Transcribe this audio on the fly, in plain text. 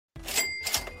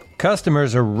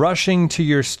Customers are rushing to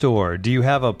your store. Do you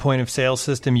have a point of sale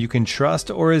system you can trust,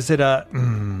 or is it a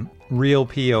real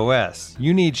POS?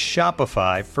 You need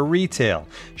Shopify for retail.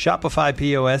 Shopify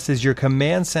POS is your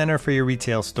command center for your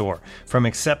retail store. From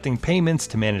accepting payments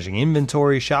to managing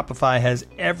inventory, Shopify has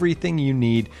everything you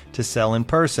need to sell in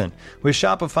person. With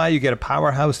Shopify, you get a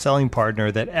powerhouse selling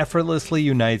partner that effortlessly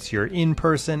unites your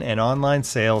in-person and online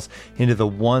sales into the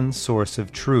one source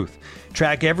of truth.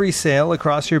 Track every sale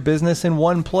across your business in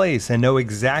one place and know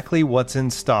exactly what's in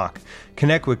stock.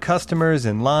 Connect with customers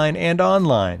in line and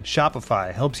online.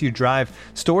 Shopify helps you drive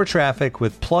store traffic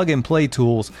with plug-and-play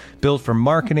tools built for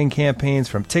marketing campaigns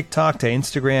from TikTok to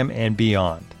Instagram and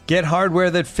beyond. Get hardware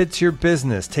that fits your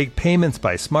business. Take payments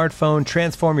by smartphone,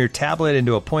 transform your tablet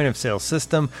into a point-of-sale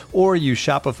system, or use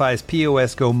Shopify's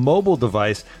POS Go mobile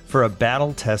device for a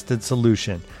battle-tested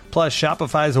solution. Plus,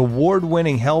 Shopify's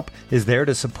award-winning help is there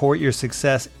to support your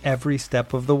success every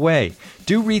step of the way.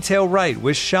 Do retail right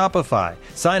with Shopify.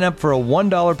 Sign up for a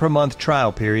 $1 per month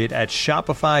trial period at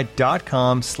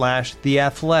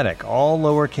shopify.com/theathletic, all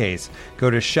lowercase. Go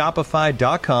to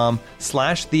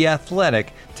shopify.com/theathletic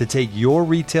to take your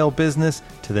retail business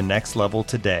to the next level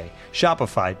today.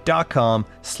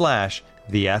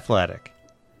 Shopify.com/theathletic.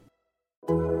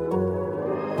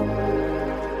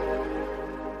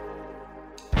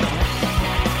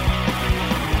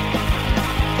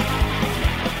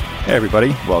 Hey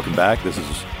everybody, welcome back. This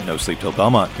is No Sleep Till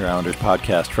Belmont, your Islanders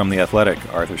podcast from The Athletic.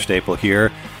 Arthur Staple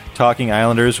here, talking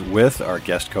Islanders with our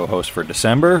guest co-host for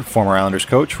December, former Islanders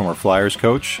coach, former Flyers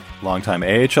coach, longtime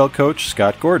AHL coach,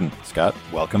 Scott Gordon. Scott,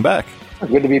 welcome back.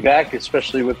 Good to be back,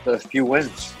 especially with a few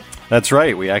wins. That's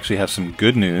right. We actually have some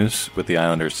good news with the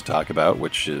Islanders to talk about,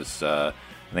 which is, I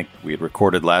think we had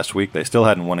recorded last week. They still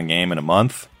hadn't won a game in a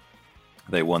month.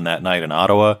 They won that night in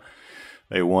Ottawa.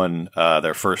 They won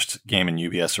their first game in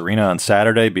UBS Arena on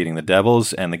Saturday, beating the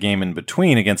Devils, and the game in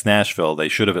between against Nashville, they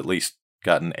should have at least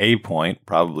gotten a point,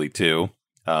 probably two,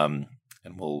 and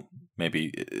we'll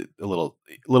maybe a little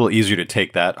easier to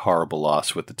take that horrible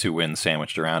loss with the two wins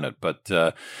sandwiched around it. But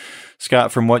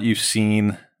Scott, from what you've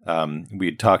seen, we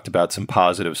had talked about some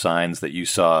positive signs that you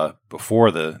saw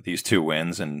before these two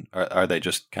wins, and are they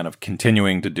just kind of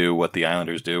continuing to do what the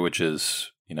Islanders do, which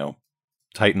is,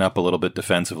 tighten up a little bit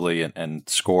defensively and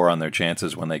score on their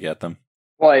chances when they get them?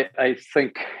 Well, I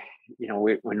think,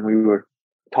 when we were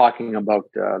talking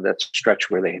about that stretch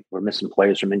where they were missing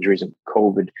players from injuries and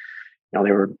COVID,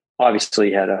 they were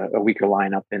obviously had a weaker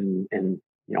lineup and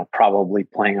probably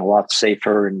playing a lot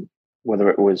safer. And whether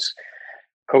it was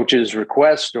coach's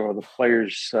request or the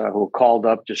players who were called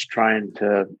up just trying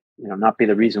to, not be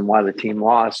the reason why the team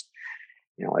lost,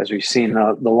 as we've seen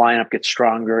the lineup get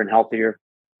stronger and healthier,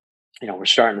 we're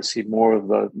starting to see more of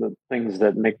the things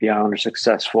that make the Islanders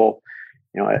successful.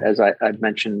 As I've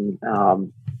mentioned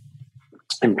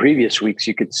in previous weeks,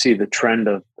 you could see the trend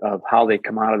of how they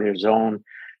come out of their zone,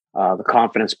 the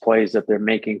confidence plays that they're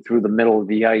making through the middle of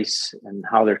the ice and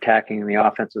how they're attacking the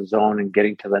offensive zone and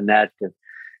getting to the net. And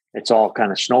it's all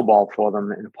kind of snowballed for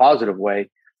them in a positive way.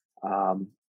 And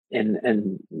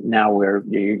now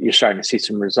you're starting to see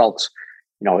some results.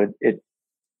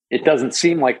 It doesn't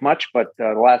seem like much, but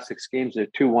the last 6 games are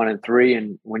 2-1-3.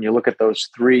 And when you look at those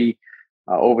 3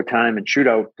 overtime and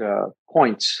shootout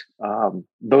points,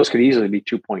 those could easily be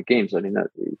 2-point games. I mean,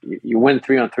 you win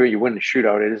 3-on-3, you win the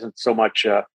shootout. It isn't so much,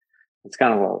 it's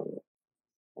kind of a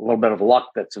little bit of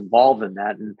luck that's involved in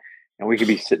that. And we could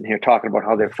be sitting here talking about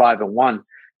how they're 5-1.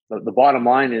 But the bottom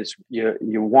line is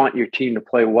you want your team to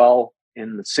play well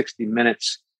in the 60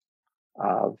 minutes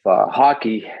of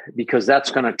hockey, because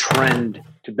that's going to trend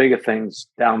to bigger things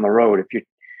down the road. If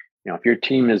your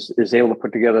team is able to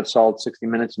put together a solid 60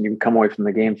 minutes and you can come away from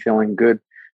the game feeling good,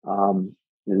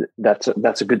 that's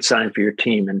a good sign for your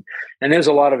team. And there's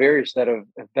a lot of areas that have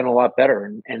been a lot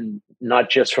better, and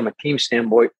not just from a team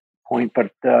standpoint,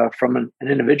 but from an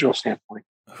individual standpoint.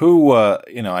 Who,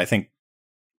 I think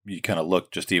you kind of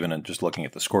look just looking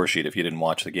at the score sheet. If you didn't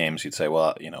watch the games, you'd say,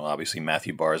 well, obviously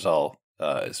Matthew Barzal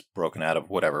is broken out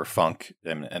of whatever funk,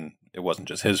 and it wasn't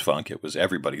just his funk; it was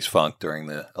everybody's funk during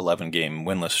the 11-game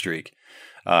winless streak.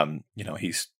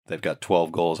 They've got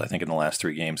 12 goals, I think, in the last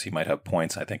 3 games. He might have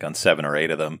points, I think, on 7 or 8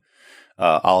 of them.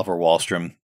 Oliver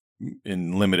Wahlstrom,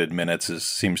 in limited minutes,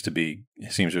 seems to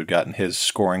have gotten his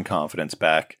scoring confidence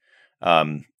back.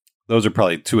 Those are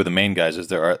probably 2 of the main guys. Is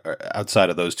there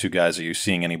outside of those 2 guys, are you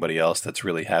seeing anybody else that's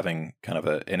really having kind of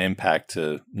an impact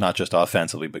to not just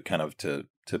offensively, but kind of to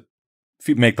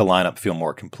make the lineup feel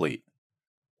more complete?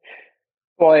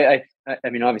 Well, I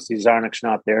mean, obviously Zarnik's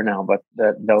not there now, but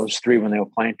those 3, when they were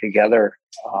playing together,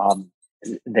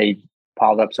 they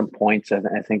piled up some points. And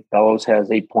I think Bellows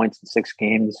has 8 points in 6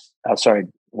 games.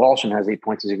 Walsham has 8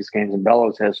 points in 6 games, and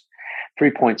Bellows has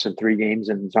 3 points in 3 games,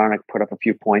 and Zarnik put up a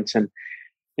few points. And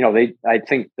I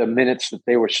think the minutes that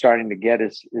they were starting to get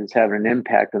is having an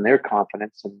impact on their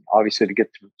confidence, and obviously to get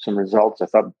some results. I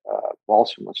thought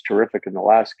Walsham was terrific in the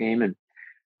last game, and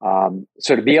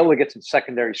so to be able to get some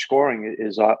secondary scoring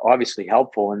is obviously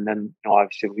helpful. And then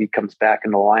obviously he comes back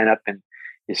in the lineup, and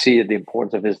you see the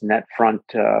importance of his net front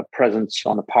presence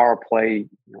on the power play,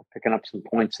 picking up some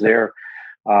points there.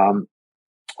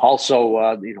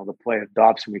 Also, the play of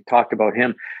Dobson, we talked about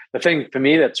him. The thing for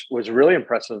me that was really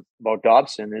impressive about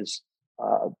Dobson is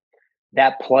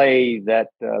that play that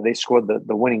they scored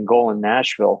the winning goal in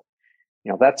Nashville.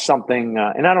 That's something,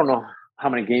 and I don't know how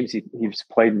many games he's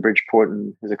played in Bridgeport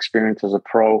and his experience as a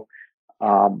pro,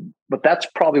 but that's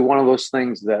probably one of those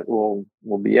things that will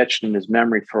be etched in his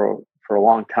memory for a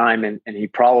long time, and he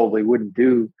probably wouldn't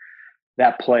do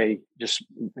that play just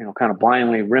kind of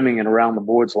blindly rimming it around the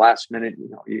boards last minute.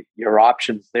 Your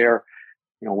options there,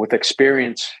 with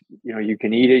experience, you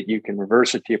can eat it, you can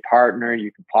reverse it to your partner,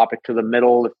 you can pop it to the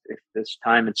middle if there's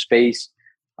time and space.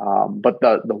 But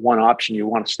the one option you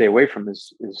want to stay away from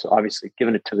is obviously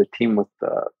giving it to the team with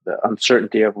the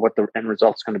uncertainty of what the end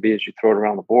result's going to be as you throw it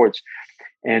around the boards.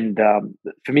 And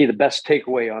for me, the best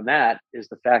takeaway on that is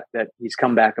the fact that he's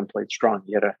come back and played strong.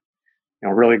 He had a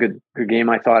really good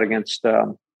game, I thought, against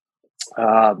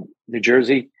New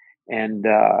Jersey, and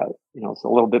it's a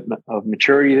little bit of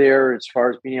maturity there as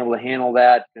far as being able to handle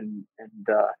that, and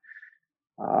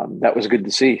that was good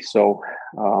to see. So,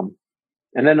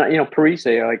 and then Parise,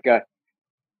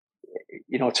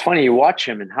 it's funny, you watch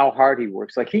him and how hard he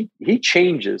works. Like he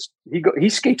changes. He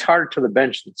skates harder to the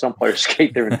bench than some players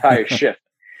skate their entire shift.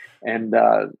 And,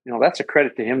 that's a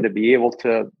credit to him to be able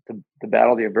to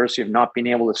battle the adversity of not being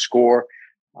able to score.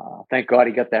 Thank God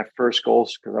he got that first goal,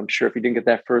 because I'm sure if he didn't get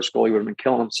that first goal, he would have been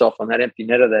killing himself on that empty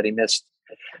netter that he missed.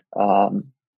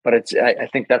 But I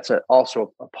think that's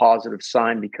also a positive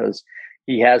sign, because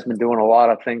he has been doing a lot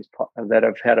of things that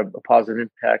have had a positive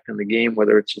impact in the game,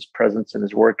 whether it's his presence and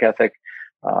his work ethic.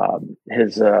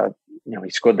 He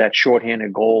scored that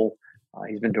shorthanded goal.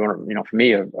 He's been doing, for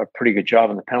me, a pretty good job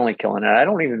on the penalty killing. And I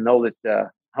don't even know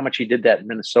that how much he did that in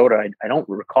Minnesota. I don't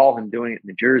recall him doing it in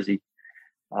New Jersey.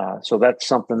 So that's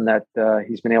something that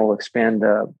he's been able to expand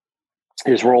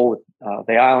his role with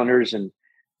the Islanders, and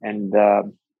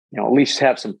at least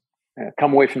have some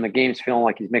come away from the games feeling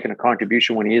like he's making a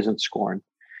contribution when he isn't scoring.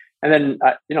 And then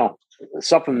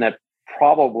something that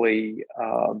probably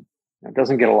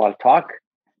doesn't get a lot of talk,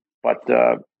 but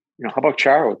how about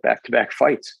Chara with back-to-back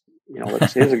fights?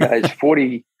 Here's a guy who's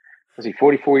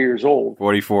 44 years old?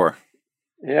 44.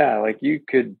 Yeah, like you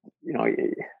could,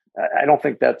 I don't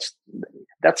think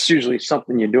that's usually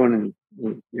something you're doing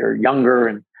when you're younger,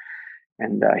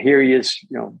 and here he is,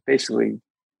 basically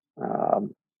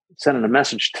sending a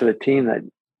message to the team that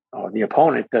the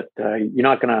opponent that you're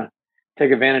not going to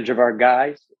take advantage of our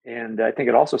guys, and I think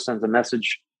it also sends a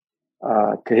message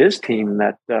to his team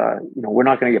that we're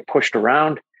not going to get pushed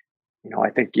around. I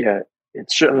think it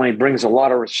certainly brings a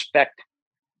lot of respect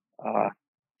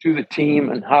to the team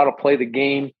and how to play the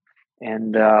game,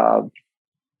 and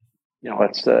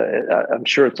it's I'm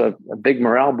sure it's a big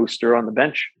morale booster on the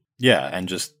bench. Yeah, and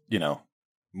just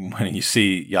when you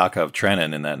see Yakov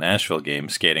Trenin in that Nashville game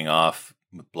skating off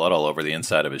with blood all over the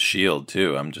inside of his shield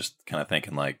too, I'm just kind of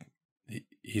thinking like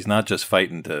he's not just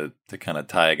fighting to kind of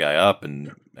tie a guy up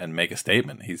and make a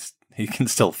statement. He can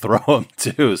still throw him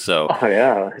too. So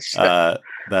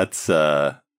that's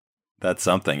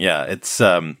something. Yeah, it's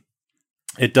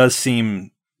it does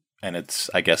seem, and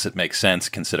I guess it makes sense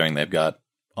considering they've got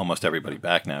almost everybody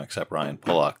back now except Ryan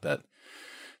Pulock, that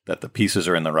the pieces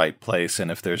are in the right place. And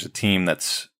if there's a team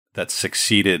that's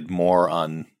succeeded more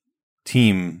on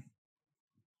team,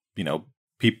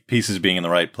 pieces being in the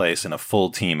right place and a full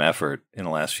team effort in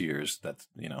the last few years, that's,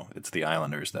 it's the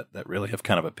Islanders that really have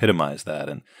kind of epitomized that.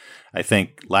 And I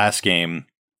think last game,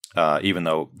 even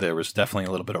though there was definitely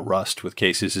a little bit of rust with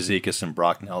Casey Cizikas and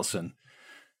Brock Nelson,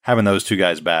 having those two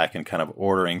guys back and kind of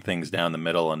ordering things down the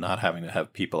middle and not having to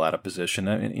have people out of position.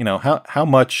 I mean, how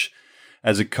much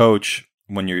as a coach,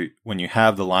 when you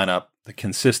have the lineup, the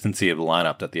consistency of the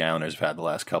lineup that the Islanders have had the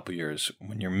last couple of years,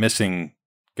 when you're missing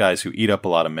guys who eat up a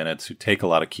lot of minutes, who take a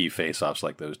lot of key faceoffs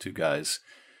like those two guys,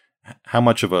 how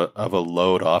much of a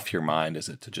load off your mind is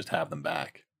it to just have them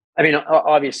back? I mean,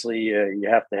 obviously you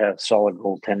have to have solid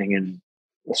goaltending and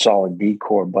a solid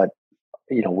D-core, but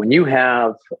when you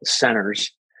have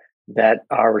centers that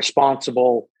are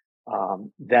responsible,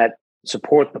 that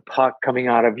support the puck coming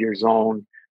out of your zone,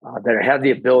 that have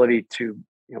the ability to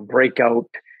break out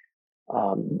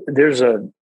there's a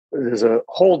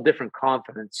whole different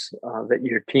confidence that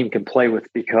your team can play with,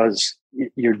 because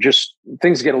you're just,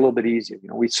 things get a little bit easier.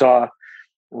 We saw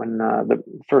when the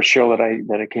first show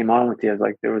that I came on with you,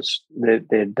 like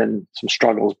they had done some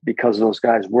struggles because those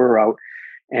guys were out,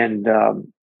 and to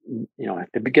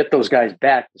get those guys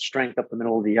back, the strength up the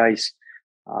middle of the ice,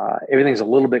 everything's a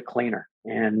little bit cleaner.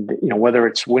 And whether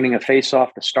it's winning a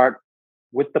face-off to start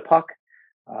with the puck,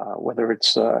 whether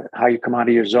it's how you come out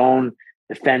of your zone,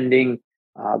 defending,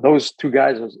 those two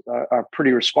guys are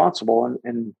pretty responsible,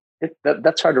 and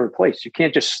that's hard to replace. You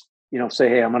can't just say,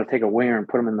 hey, I'm going to take a winger and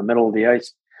put him in the middle of the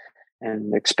ice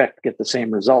and expect to get the same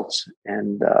results.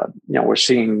 And we're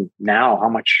seeing now how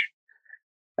much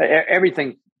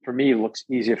everything for me looks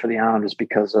easier for the Islanders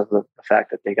because of the fact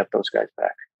that they got those guys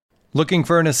back. Looking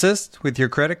for an assist with your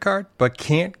credit card but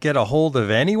can't get a hold of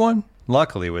anyone?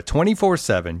 Luckily, with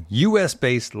 24/7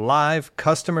 U.S.-based live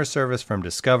customer service from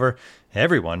Discover,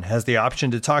 everyone has the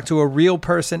option to talk to a real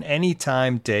person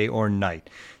anytime, day or night.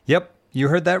 Yep, you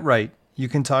heard that right. You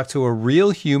can talk to a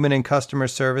real human in customer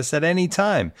service at any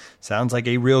time. Sounds like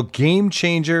a real game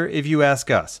changer if you ask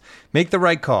us. Make the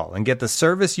right call and get the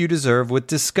service you deserve with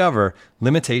Discover.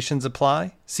 Limitations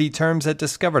apply. See terms at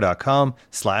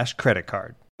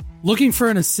discover.com/creditcard. Looking for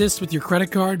an assist with your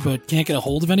credit card but can't get a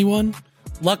hold of anyone?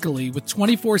 Luckily, with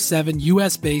 24/7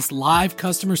 U.S.-based live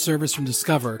customer service from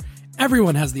Discover,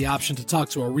 everyone has the option to talk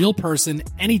to a real person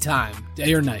anytime,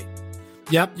 day or night.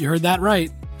 Yep, you heard that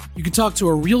right. You can talk to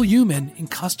a real human in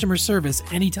customer service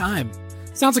anytime.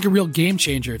 Sounds like a real game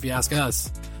changer if you ask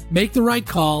us. Make the right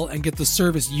call and get the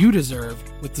service you deserve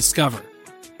with Discover.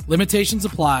 Limitations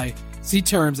apply. See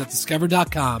terms at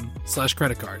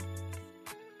discover.com/creditcard.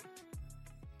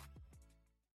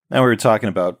 Now we were talking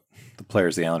about the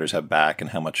players the Islanders have back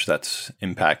and how much that's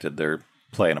impacted their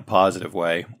play in a positive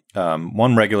way.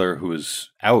 One regular who is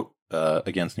out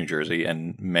against New Jersey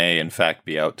and may in fact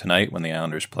be out tonight when the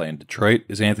Islanders play in Detroit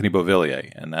is Anthony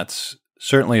Beauvillier, and that's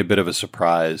certainly a bit of a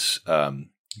surprise.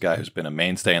 Guy who's been a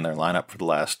mainstay in their lineup for the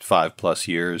last 5+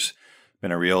 years,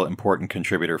 been a real important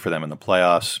contributor for them in the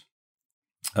playoffs.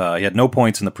 He had no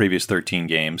points in the previous 13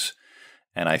 games.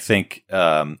 And I think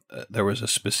there was a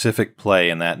specific play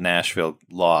in that Nashville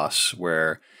loss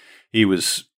where he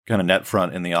was kind of net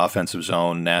front in the offensive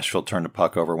zone. Nashville turned the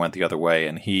puck over, went the other way,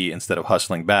 and he, instead of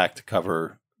hustling back to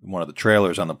cover one of the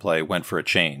trailers on the play, went for a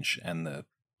change. And the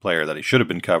player that he should have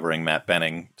been covering, Matt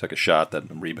Benning, took a shot that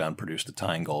the rebound produced a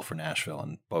tying goal for Nashville.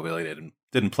 And Beauvillier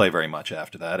didn't play very much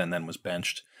after that and then was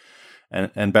benched.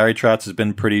 And Barry Trotz has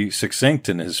been pretty succinct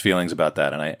in his feelings about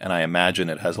that. And I imagine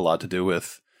it has a lot to do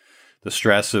with the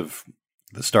stress of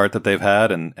the start that they've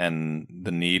had and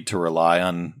the need to rely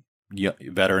on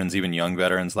veterans, even young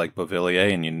veterans like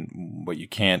Beauvillier. And what you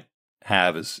can't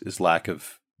have is lack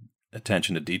of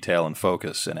attention to detail and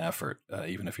focus and effort,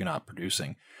 even if you're not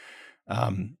producing.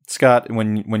 Scott,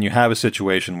 when you have a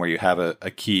situation where you have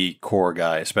a key core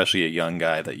guy, especially a young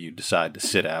guy that you decide to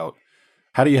sit out,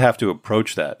 how do you have to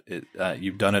approach that?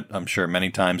 You've done it, I'm sure, many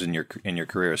times in your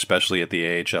career, especially at the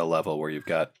AHL level, where you've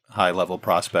got high-level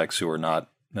prospects who are not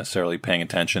necessarily paying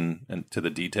attention to the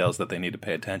details that they need to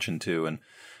pay attention to, and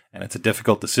it's a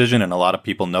difficult decision, and a lot of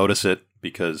people notice it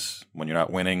because when you're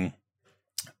not winning,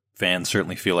 fans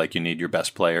certainly feel like you need your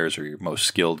best players or your most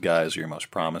skilled guys or your most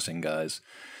promising guys.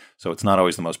 So it's not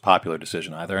always the most popular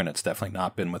decision either, and it's definitely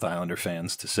not been with Islander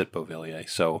fans to sit Beauvillier.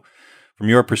 So from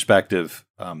your perspective,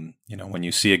 when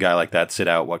you see a guy like that sit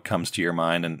out, what comes to your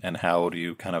mind, and how do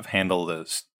you kind of handle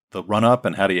the run up,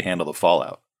 and how do you handle the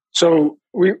fallout? So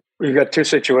we've got two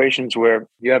situations where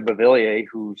you have Beauvillier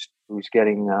who's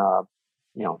getting,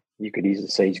 you could easily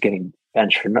say he's getting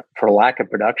benched for lack of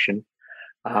production,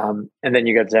 and then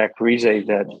you got Zach Parise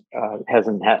that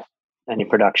hasn't had any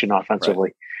production offensively.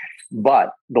 Right.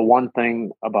 But the one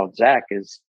thing about Zach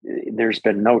is there's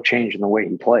been no change in the way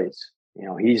he plays.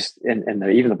 He's and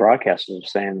even the broadcasters are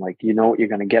saying, like, what you're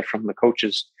going to get from the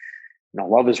coaches.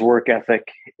 Love his work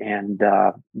ethic, and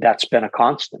that's been a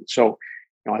constant. So,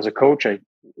 as a coach,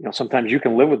 sometimes you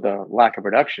can live with the lack of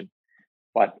production,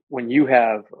 but when you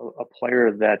have a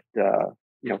player that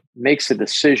makes a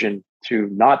decision to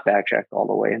not backtrack all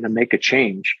the way and then make a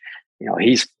change,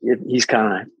 he's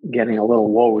kind of getting a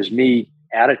little woe is me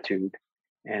attitude,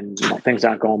 and things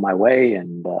aren't going my way,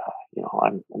 and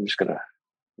I'm just gonna.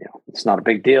 It's not a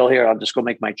big deal here. I'll just go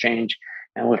make my change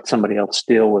and let somebody else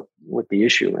deal with the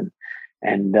issue.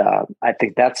 And I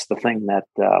think that's the thing that,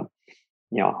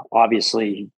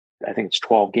 obviously I think it's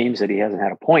 12 games that he hasn't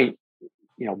had a point.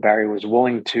 Barry was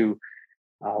willing to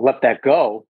let that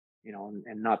go,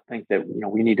 and not think that,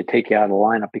 we need to take you out of the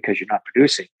lineup because you're not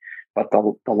producing. but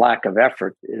the lack of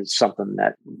effort is something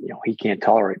that he can't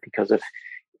tolerate, because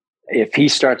if he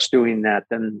starts doing that,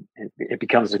 then it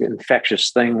becomes an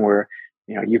infectious thing where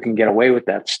you can get away with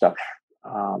that stuff.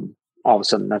 All of a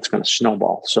sudden, that's going to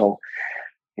snowball. So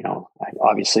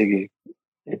obviously,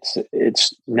 it's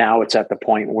at the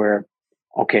point where,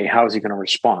 okay, how is he going to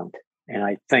respond? And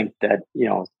I think that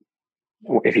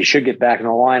if he should get back in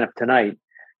the lineup tonight,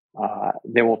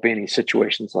 there won't be any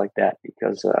situations like that,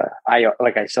 because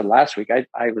like I said last week,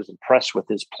 I was impressed with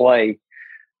his play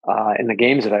in the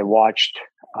games that I watched.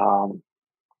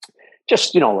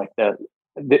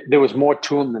 There was more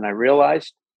to him than I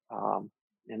realized,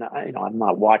 and I'm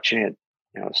not watching it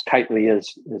as tightly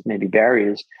as maybe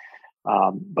Barry is,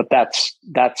 but that's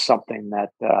something that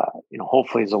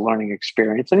hopefully is a learning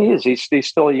experience. And he's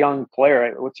still a young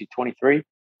player. What's he, 23?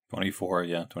 24,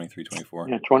 yeah, 23, 24.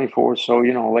 Yeah, 24. So,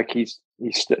 he's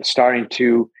starting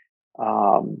to,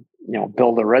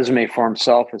 build a resume for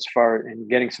himself and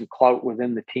getting some clout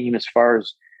within the team as far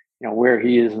as, where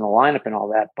he is in the lineup and all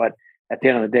that. But at the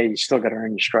end of the day, you still got to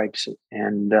earn your stripes.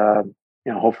 And,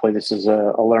 hopefully this is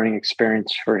a learning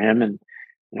experience for him, and,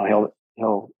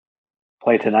 he'll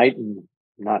play tonight and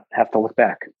not have to look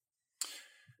back.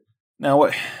 Now,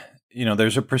 what,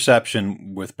 there's a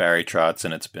perception with Barry Trotz,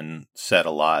 and it's been said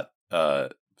a lot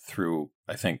through,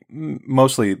 I think,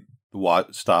 mostly the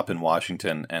stop in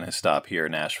Washington and his stop here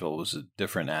in Nashville was a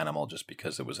different animal just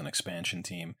because it was an expansion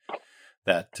team,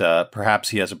 that perhaps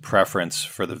he has a preference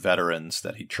for the veterans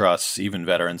that he trusts, even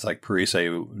veterans like Parise,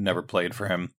 who never played for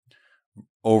him,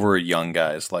 over young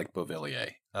guys like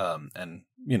Beauvillier. And,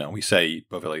 we say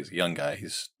Beauvillier is a young guy.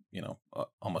 He's,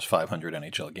 almost 500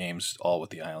 NHL games, all with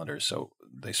the Islanders. So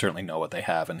they certainly know what they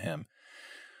have in him.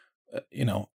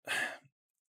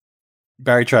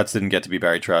 Barry Trotz didn't get to be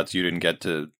Barry Trotz. You didn't get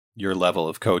to your level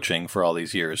of coaching for all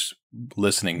these years,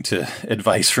 listening to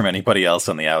advice from anybody else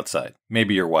on the outside.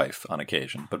 Maybe your wife on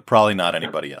occasion, but probably not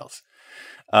anybody else.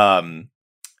 When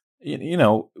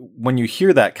you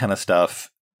hear that kind of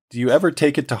stuff, do you ever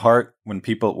take it to heart when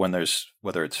there's,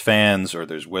 whether it's fans or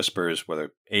there's whispers,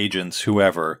 whether agents,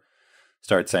 whoever,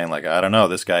 start saying like, I don't know,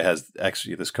 this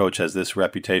coach has this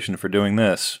reputation for doing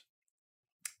this.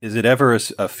 Is it ever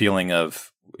a feeling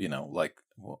of,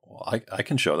 I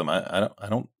can show them. I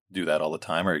don't do that all the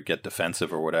time, or get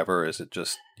defensive or whatever. Or is it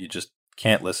just, you just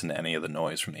can't listen to any of the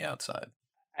noise from the outside?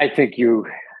 I think you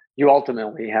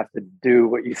ultimately have to do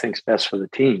what you think's best for the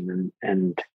team.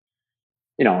 And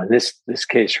in this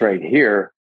case right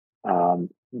here,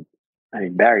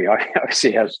 Barry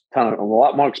obviously has a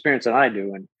lot more experience than I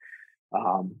do. And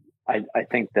I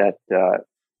think that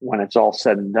when it's all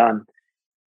said and done,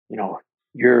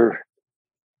 you're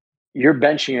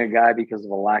benching a guy because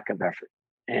of a lack of effort.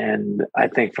 And I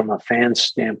think from a fan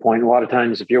standpoint, a lot of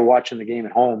times if you're watching the game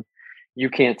at home, you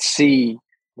can't see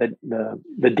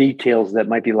the details that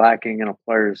might be lacking in a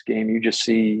player's game. You just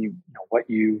see what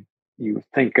you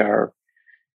think are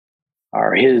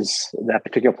that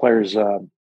particular player's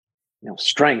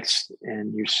strengths,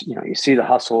 and you see the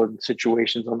hustle in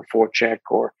situations on the forecheck,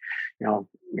 or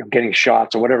getting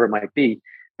shots or whatever it might be,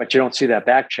 but you don't see that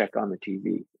back check on the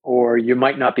TV, or you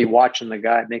might not be watching the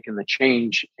guy making the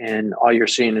change, and all you're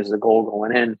seeing is the goal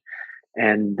going in.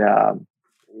 And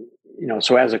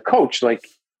so as a coach, like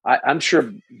I'm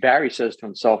sure Barry says to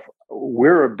himself,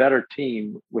 we're a better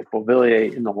team with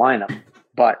Beauvillier in the lineup,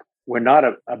 but we're not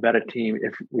a better team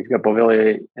if we've got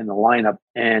Beauvillier in the lineup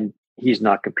and he's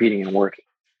not competing and working.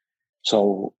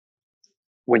 So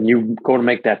when you go to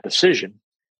make that decision,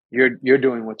 you're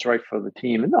doing what's right for the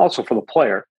team and also for the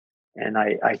player. And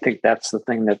I think that's the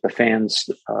thing that the fans,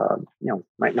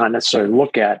 might not necessarily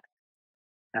look at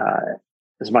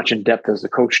as much in depth as the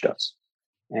coach does.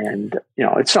 And,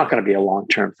 it's not going to be a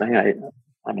long-term thing. I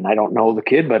don't know the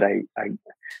kid, but I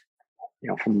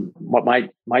from what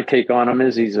my take on him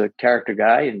is, he's a character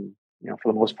guy, and,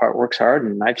 for the most part works hard,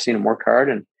 and I've seen him work hard.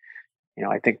 And,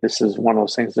 I think this is one of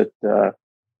those things that,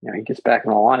 he gets back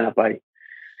in the lineup. I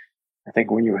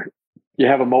think when you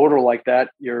have a motor like that,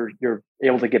 you're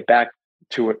able to get back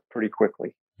to it pretty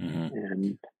quickly. Mm-hmm.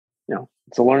 And,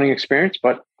 it's a learning experience,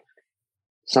 but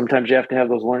sometimes you have to have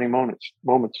those learning moments.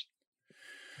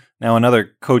 Now,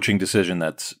 another coaching decision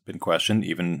that's been questioned,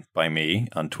 even by me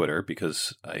on Twitter,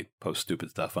 because I post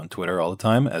stupid stuff on Twitter all the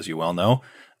time, as you well know.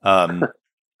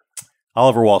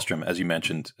 Oliver Wahlstrom, as you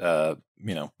mentioned,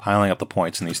 piling up the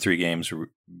points in these 3 games,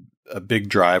 a big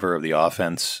driver of the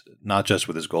offense, not just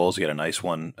with his goals. He had a nice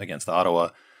one against Ottawa,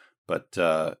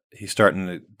 but he's starting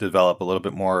to develop a little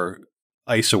bit more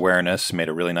ice awareness. Made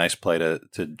a really nice play to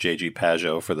JG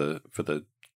Pageau for the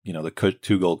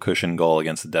 2-goal cushion goal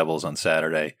against the Devils on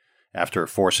Saturday. after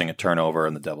forcing a turnover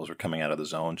and the Devils were coming out of the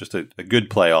zone. Just a good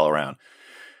play all around.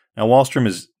 Now, Wahlstrom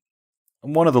is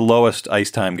one of the lowest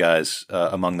ice time guys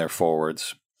among their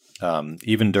forwards.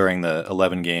 Even during the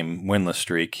 11-game winless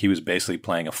streak, he was basically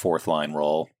playing a fourth-line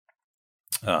role,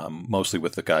 mostly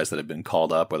with the guys that had been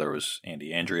called up, whether it was Andy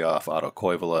Andrioff, Otto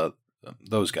Koivula,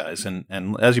 those guys. And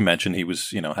as you mentioned, he was,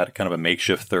 had kind of a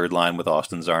makeshift third line with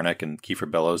Austin Czarnik and Kiefer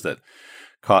Bellows that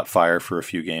caught fire for a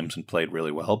few games and played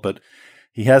really well. But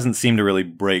he hasn't seemed to really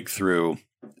break through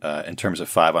in terms of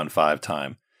 5-on-5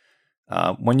 time.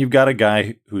 When you've got a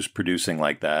guy who's producing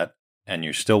like that, and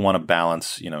you still want to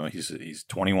balance, he's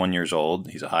 21 years old,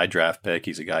 he's a high draft pick,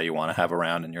 he's a guy you want to have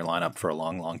around in your lineup for a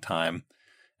long, long time,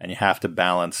 and you have to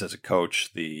balance as a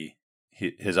coach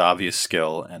his obvious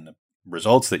skill and the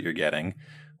results that you're getting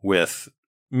with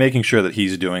making sure that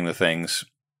he's doing the things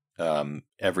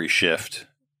every shift,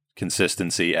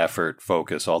 consistency, effort,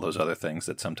 focus, all those other things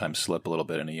that sometimes slip a little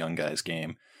bit in a young guy's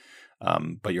game.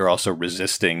 But you're also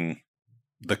resisting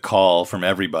the call from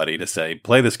everybody to say,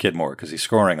 play this kid more because he's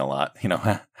scoring a lot.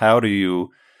 How do you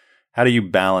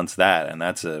balance that? And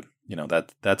that's a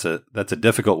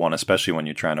difficult one, especially when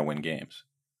you're trying to win games.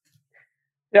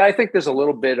 Yeah, I think there's a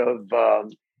little bit of,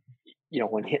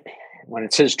 when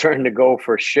it's his turn to go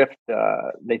for a shift,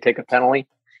 they take a penalty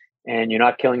and you're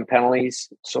not killing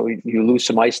penalties. So you lose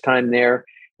some ice time there.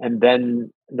 And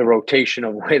then the rotation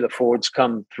of the way the forwards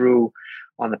come through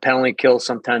on the penalty kill,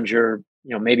 sometimes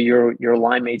maybe your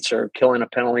line mates are killing a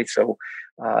penalty, so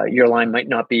your line might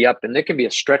not be up. And there can be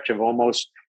a stretch of almost,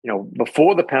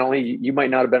 before the penalty, you might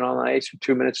not have been on the ice for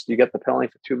 2 minutes. You get the penalty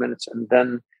for 2 minutes, and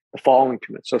then the following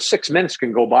 2 minutes. So 6 minutes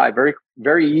can go by very,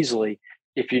 very easily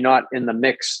if you're not in the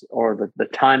mix or the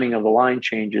timing of the line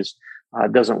changes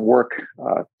doesn't work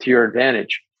to your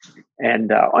advantage.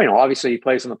 And, obviously he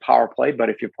plays on the power play, but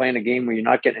if you're playing a game where you're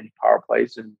not getting any power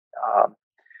plays and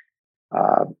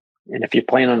if you're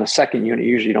playing on the second unit,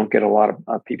 you usually don't get a lot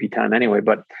of PP time anyway.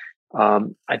 But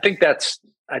I think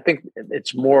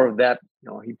it's more of that.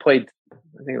 He played,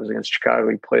 I think it was against Chicago.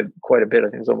 He played quite a bit. I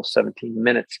think it was almost 17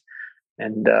 minutes.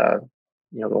 And,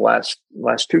 the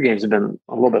last two games have been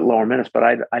a little bit lower minutes, but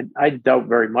I doubt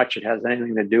very much it has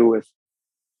anything to do with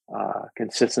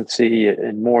consistency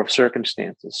and more of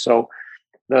circumstances. So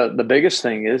the biggest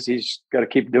thing is he's got to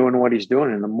keep doing what he's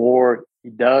doing. And the more he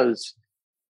does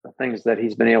the things that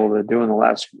he's been able to do in the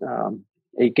last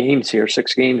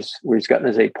 6 games where he's gotten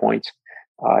his 8 points,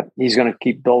 he's going to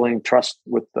keep building trust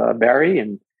with Barry.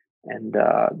 And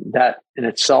that in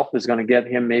itself is going to get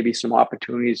him maybe some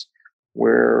opportunities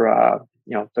where,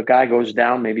 if the guy goes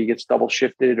down, maybe he gets double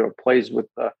shifted or plays with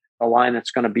a line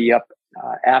that's going to be up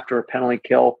after a penalty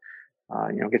kill,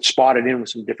 get spotted in with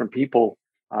some different people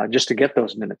just to get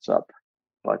those minutes up.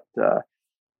 But,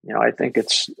 I think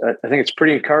it's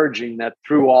pretty encouraging that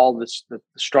through all this, the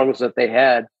struggles that they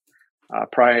had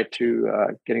prior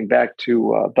to getting back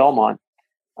to Belmont,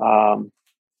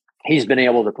 he's been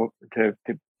able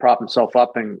to prop himself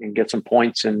up and get some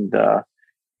points and,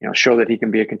 show that he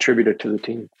can be a contributor to the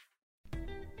team.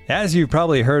 As you've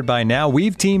probably heard by now,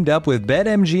 we've teamed up with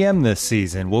BetMGM this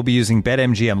season. We'll be using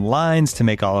BetMGM lines to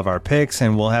make all of our picks,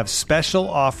 and we'll have special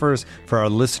offers for our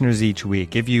listeners each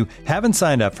week. If you haven't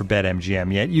signed up for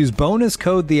BetMGM yet, use bonus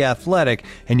code The Athletic,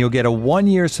 and you'll get a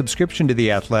 1-year subscription to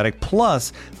The Athletic,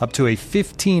 plus up to a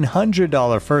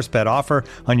 $1,500 first bet offer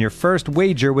on your first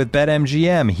wager with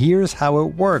BetMGM. Here's how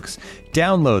it works.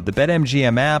 Download the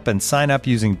BetMGM app and sign up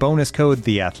using bonus code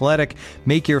The Athletic.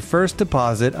 Make your first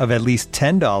deposit of at least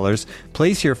 $10.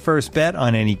 Place your first bet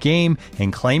on any game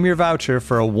and claim your voucher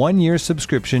for a 1-year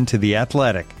subscription to The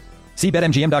Athletic. See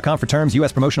BetMGM.com for terms.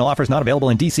 U.S. promotional offers not available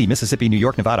in D.C., Mississippi, New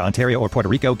York, Nevada, Ontario, or Puerto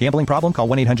Rico. Gambling problem? Call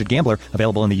 1-800-GAMBLER.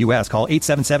 Available in the U.S. Call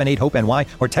 877-8-HOPE-NY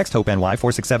or text HOPE-NY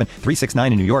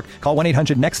 467-369 in New York. Call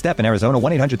 1-800-NEXT-STEP in Arizona.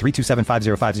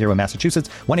 1-800-327-5050 in Massachusetts.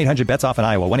 1-800-BETS-OFF in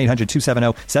Iowa.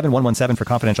 1-800-270-7117 for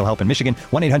confidential help in Michigan.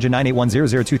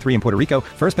 1-800-981-0023 in Puerto Rico.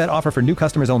 First bet offer for new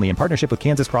customers only in partnership with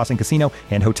Kansas Crossing Casino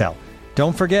and Hotel.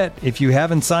 Don't forget, if you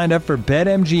haven't signed up for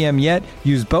BetMGM yet,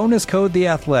 use bonus code The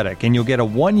Athletic, and you'll get a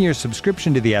 1-year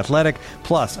subscription to The Athletic,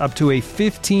 plus up to a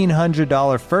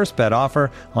 $1,500 first bet offer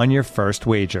on your first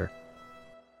wager.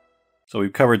 So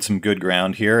we've covered some good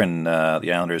ground here, and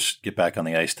the Islanders get back on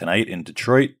the ice tonight in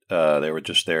Detroit. They were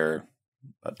just there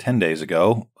 10 days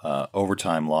ago.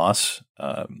 Overtime loss.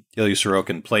 Ilya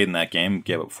Sorokin played in that game,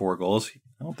 gave up 4 goals.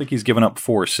 I don't think he's given up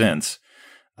 4 since.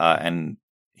 And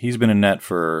he's been in net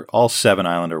for all 7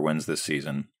 Islander wins this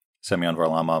season. Semyon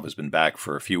Varlamov has been back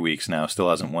for a few weeks now, still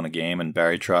hasn't won a game, and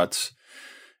Barry Trotz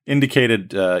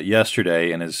indicated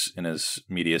yesterday in his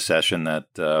media session that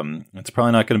it's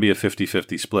probably not going to be a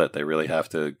 50-50 split. They really have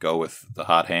to go with the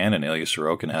hot hand, and Ilya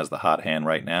Sorokin has the hot hand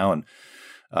right now.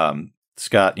 And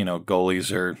Scott,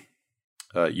 goalies are.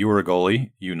 You were a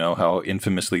goalie. You know how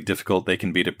infamously difficult they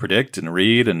can be to predict and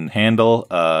read and handle.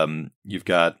 You've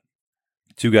got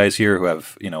two guys here who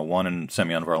have, one in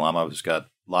Semyon Varlamov, who's got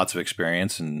lots of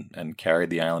experience and carried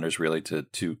the Islanders really to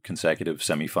 2 consecutive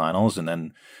semifinals, and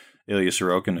then Ilya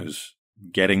Sorokin, who's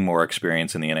getting more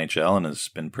experience in the NHL and has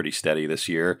been pretty steady this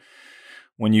year.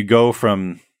 When you go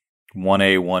from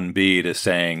 1A, 1B to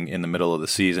saying in the middle of the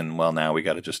season, well, now we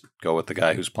got to just go with the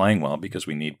guy who's playing well because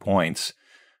we need points.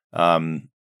 Are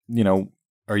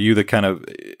you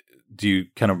the do you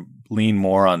kind of lean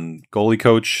more on goalie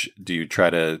coach? Do you try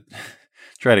to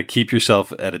keep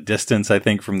yourself at a distance, I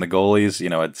think, from the goalies?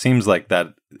 It seems like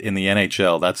that in the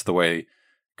NHL, that's the way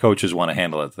coaches want to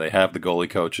handle it. They have the goalie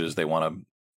coaches. They want to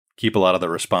keep a lot of the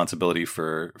responsibility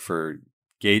for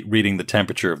reading the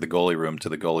temperature of the goalie room to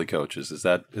the goalie coaches. Is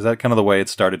that kind of the way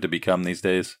it's started to become these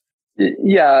days?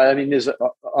 Yeah, I mean, there's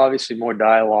obviously more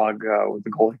dialogue with the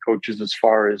goalie coaches as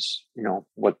far as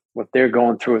what they're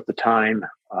going through at the time.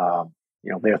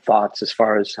 Their thoughts as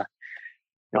far as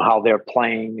how they're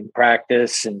playing in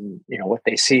practice, and what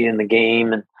they see in the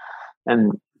game,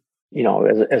 and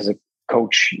as a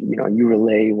coach, you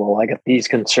relay, well, I got these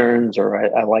concerns, or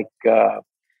I like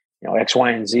X,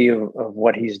 Y, and Z of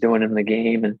what he's doing in the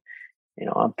game, and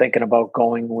I'm thinking about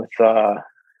going with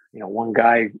one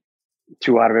guy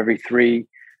 2 out of every 3.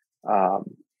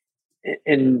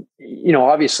 And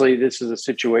obviously this is a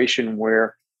situation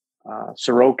where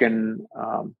Sorokin,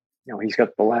 he's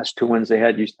got the last 2 wins they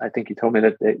had. I think he told me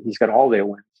that he's got all their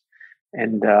wins,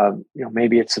 and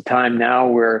maybe it's the time now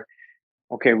where,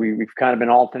 okay, we've kind of been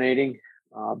alternating,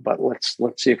 but let's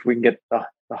see if we can get the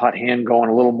hot hand going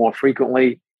a little more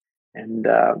frequently. And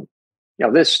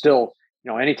there's still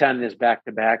anytime there's back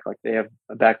to back, like they have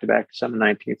a back to back December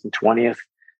 19th and 20th.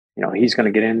 He's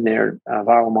going to get in there,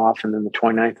 Varlamov, and then the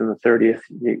 29th and the 30th,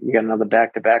 you got another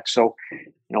back-to-back. So,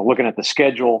 looking at the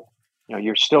schedule,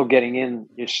 you're still getting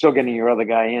your other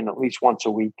guy in at least once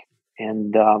a week.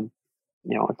 And,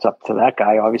 it's up to that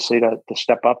guy, obviously, to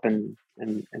step up and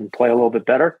play a little bit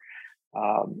better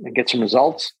and get some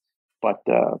results. But,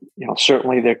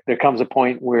 certainly there comes a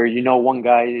point where, one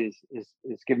guy is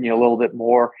giving you a little bit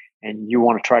more, and you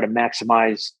want to try to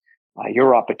maximize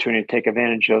your opportunity to take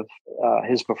advantage of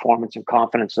his performance and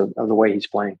confidence of the way he's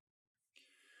playing.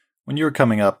 When you were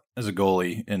coming up as a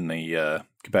goalie in the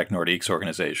Quebec Nordiques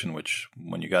organization, which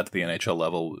when you got to the NHL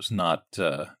level was not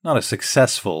a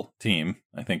successful team,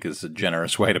 I think is a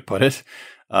generous way to put it.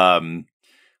 Were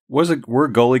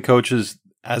goalie coaches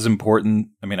as important?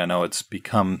 I mean, I know it's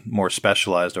become more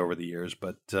specialized over the years,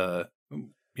 but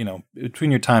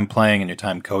between your time playing and your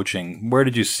time coaching, where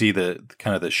did you see the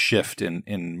kind of the shift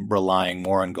in relying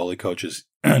more on goalie coaches,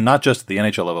 not just at the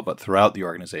NHL level, but throughout the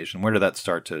organization? Where did that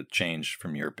start to change,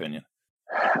 from your opinion?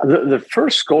 The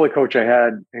first goalie coach I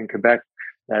had in Quebec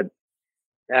that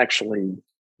actually,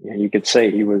 you could say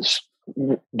he was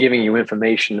giving you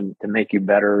information to make you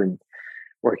better and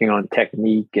working on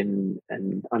technique and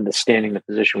understanding the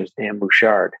position was Dan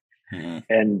Bouchard. Mm-hmm.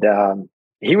 And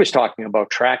he was talking about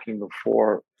tracking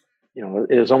before,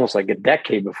 it was almost like a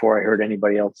decade before I heard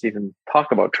anybody else even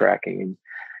talk about tracking.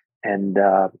 And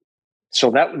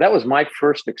so that was my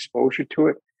first exposure to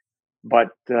it. But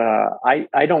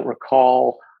I don't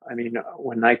recall. I mean,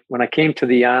 when I came to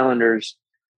the Islanders,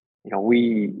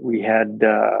 we had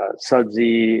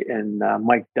Sudsy and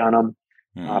Mike Dunham.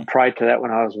 Mm-hmm. Prior to that, when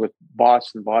I was with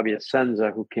Boston, Bobby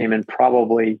Asenza, who came in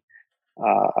probably,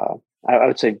 I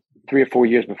would say 3 or 4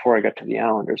 years before I got to the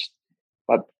Islanders.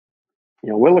 But,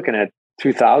 we're looking at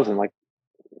 2000, like,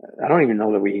 I don't even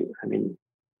know that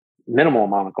minimal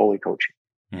amount of goalie coaching.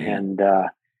 Mm-hmm. And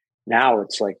now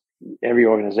it's like every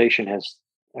organization has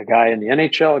a guy in the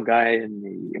NHL, a guy in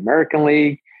the American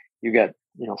League. You got,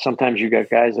 sometimes you got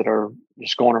guys that are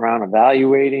just going around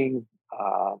evaluating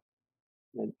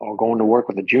or going to work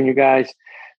with the junior guys.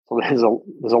 So there's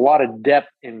a lot of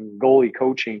depth in goalie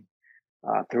coaching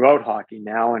throughout hockey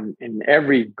now, and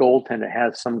every goaltender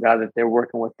has some guy that they're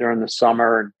working with during the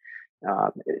summer,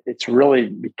 and it's really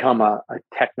become a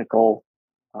technical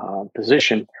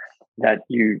position that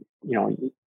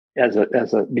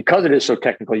because it is so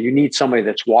technical, you need somebody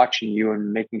that's watching you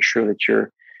and making sure that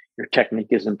your technique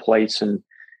is in place. And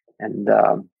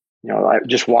I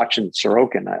just watching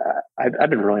Sorokin, I've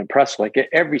been really impressed. Like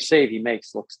every save he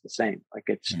makes looks the same. Like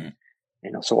it's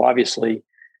so obviously.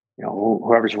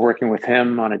 Whoever's working with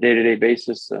him on a day-to-day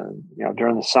basis,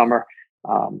 during the summer,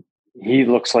 he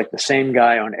looks like the same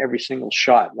guy on every single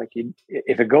shot. Like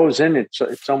if it goes in,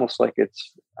 it's almost like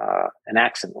it's an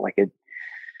accident.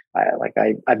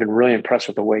 I've been really impressed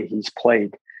with the way he's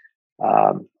played.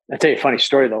 I'll tell you a funny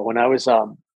story though. When I was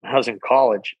in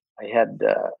college, I had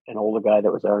an older guy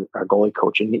that was our goalie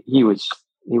coach, and he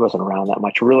wasn't around that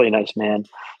much. Really nice man.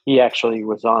 He actually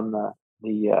was on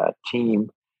the team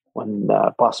when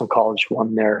Boston College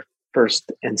won their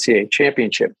first NCAA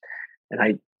championship. And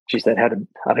I don't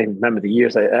even remember the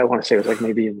years. I want to say it was like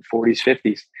maybe in the 40s,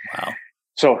 50s. Wow.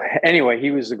 So anyway,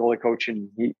 he was the goalie coach, and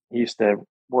he used to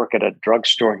work at a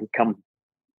drugstore. He'd come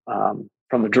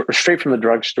straight from the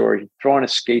drugstore. He'd throw on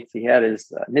his skates. He had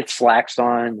his knit slacks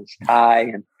on, his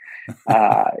tie, and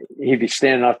he'd be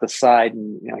standing off the side.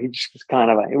 And he just was kind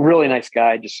of a really nice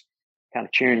guy, just kind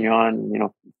of cheering you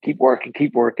on. Keep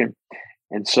working.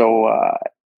 And so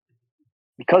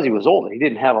because he was older, he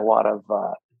didn't have a lot of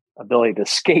ability to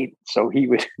skate. So he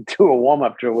would do a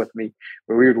warm-up drill with me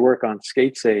where we would work on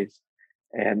skate saves,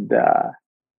 and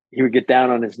he would get down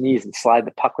on his knees and slide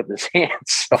the puck with his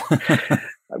hands. So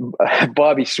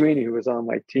Bobby Sweeney, who was on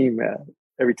my team,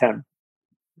 every time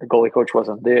the goalie coach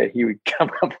wasn't there, he would come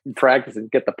up and practice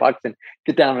and get the pucks and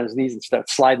get down on his knees and start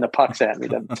sliding the pucks at me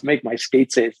to make my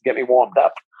skate saves, get me warmed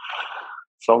up.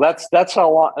 So that's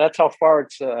how far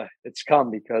it's come,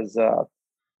 because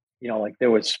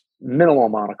there was minimal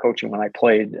amount of coaching when I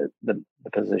played the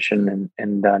position,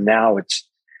 and now it's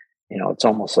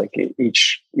almost like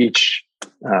each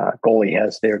goalie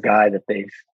has their guy that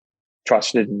they've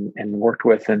trusted and worked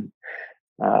with, and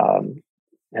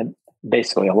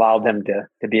basically allowed them to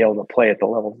be able to play at the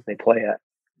level that they play at.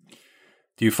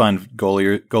 Do you find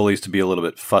goalies to be a little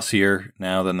bit fussier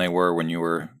now than they were when you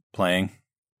were playing?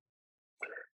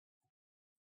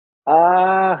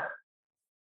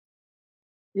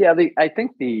 Yeah, I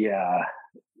think they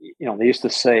used to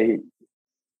say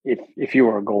if you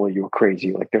were a goalie, you were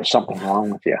crazy, like there was something wrong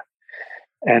with you.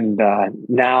 And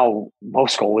now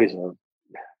most goalies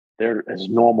they're as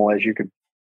normal as you could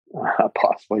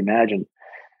possibly imagine.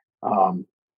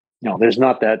 There's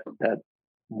not that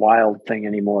wild thing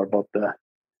anymore about the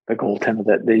goaltender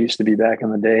that they used to be back in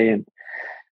the day. And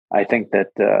I think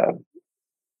that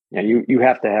you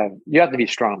have to be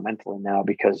strong mentally now,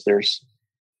 because there's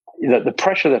the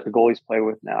pressure that the goalies play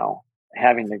with now,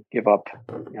 having to give up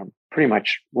pretty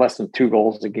much less than 2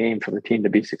 goals a game for the team to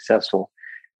be successful.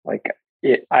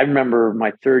 I remember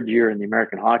my third year in the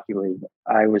American Hockey League,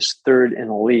 I was third in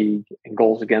the league in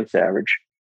goals against average,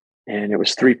 and it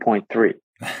was 3.3.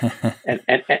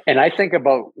 and I think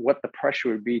about what the pressure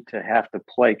would be to have to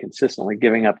play consistently,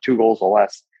 giving up 2 goals or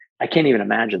less. I can't even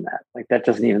imagine that. That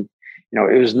doesn't even,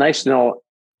 it was nice to know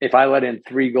if I let in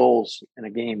 3 goals in a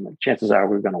game, chances are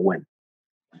we're going to win.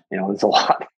 There's a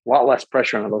lot less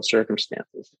pressure under those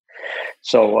circumstances.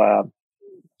 So,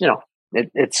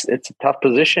 it's a tough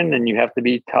position, and you have to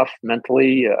be tough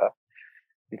mentally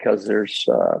because there's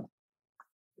the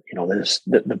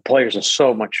players are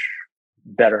so much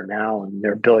better now, and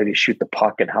their ability to shoot the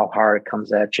puck and how hard it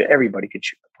comes at you. Everybody can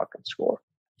shoot the puck and score.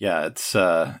 Yeah, it's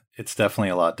definitely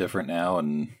a lot different now,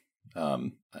 and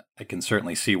I can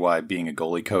certainly see why being a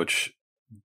goalie coach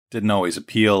didn't always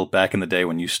appeal back in the day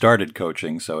when you started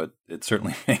coaching. So it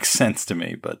certainly makes sense to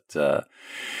me. But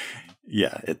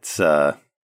it's a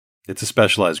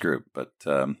specialized group. But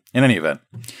in any event,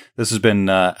 this has been,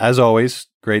 as always,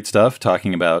 great stuff,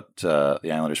 talking about the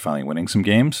Islanders finally winning some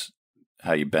games,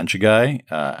 how you bench a guy,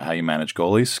 how you manage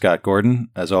goalies. Scott Gordon,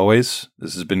 as always,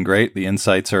 this has been great. The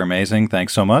insights are amazing.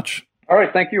 Thanks so much. All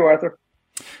right. Thank you, Arthur.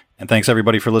 And thanks,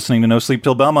 everybody, for listening to No Sleep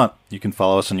Till Belmont. You can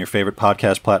follow us on your favorite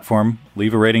podcast platform.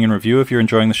 Leave a rating and review if you're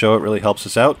enjoying the show. It really helps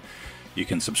us out. You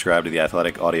can subscribe to the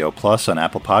Athletic Audio Plus on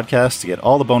Apple Podcasts to get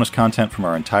all the bonus content from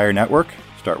our entire network.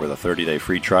 Start with a 30-day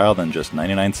free trial, then just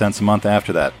 99 cents a month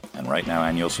after that. And right now,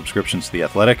 annual subscriptions to The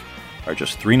Athletic are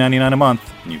just $3.99 a month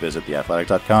when you visit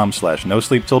theathletic.com/No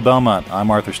Sleep Till Belmont. I'm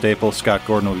Arthur Staples. Scott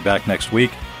Gordon will be back next week.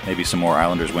 Maybe some more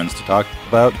Islanders wins to talk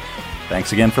about.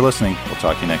 Thanks again for listening. We'll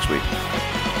talk to you next week.